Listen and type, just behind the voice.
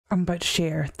I'm about to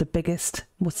share the biggest,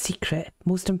 most secret,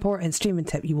 most important streaming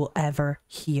tip you will ever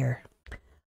hear.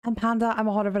 I'm Panda, I'm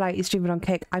a horror variety streamer on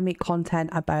Kick. I make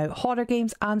content about horror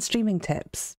games and streaming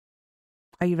tips.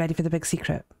 Are you ready for the big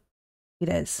secret? It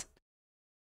is.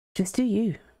 Just do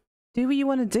you. Do what you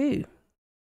want to do.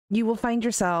 You will find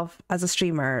yourself as a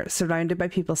streamer surrounded by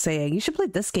people saying, you should play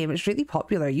this game, it's really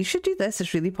popular. You should do this,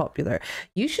 it's really popular.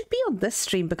 You should be on this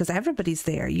stream because everybody's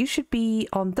there. You should be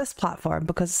on this platform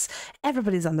because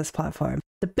everybody's on this platform.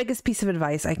 The biggest piece of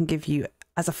advice I can give you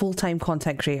as a full-time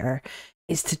content creator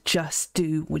is to just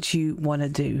do what you want to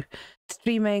do.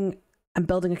 Streaming and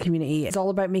building a community is all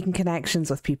about making connections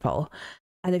with people.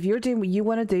 And if you're doing what you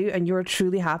want to do and you're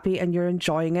truly happy and you're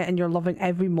enjoying it and you're loving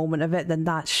every moment of it, then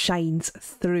that shines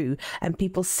through and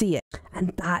people see it. And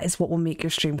that is what will make your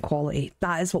stream quality.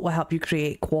 That is what will help you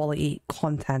create quality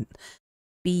content.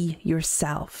 Be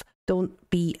yourself. Don't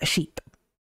be a sheep.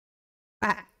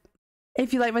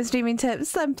 If you like my streaming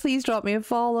tips, then please drop me a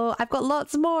follow. I've got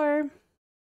lots more.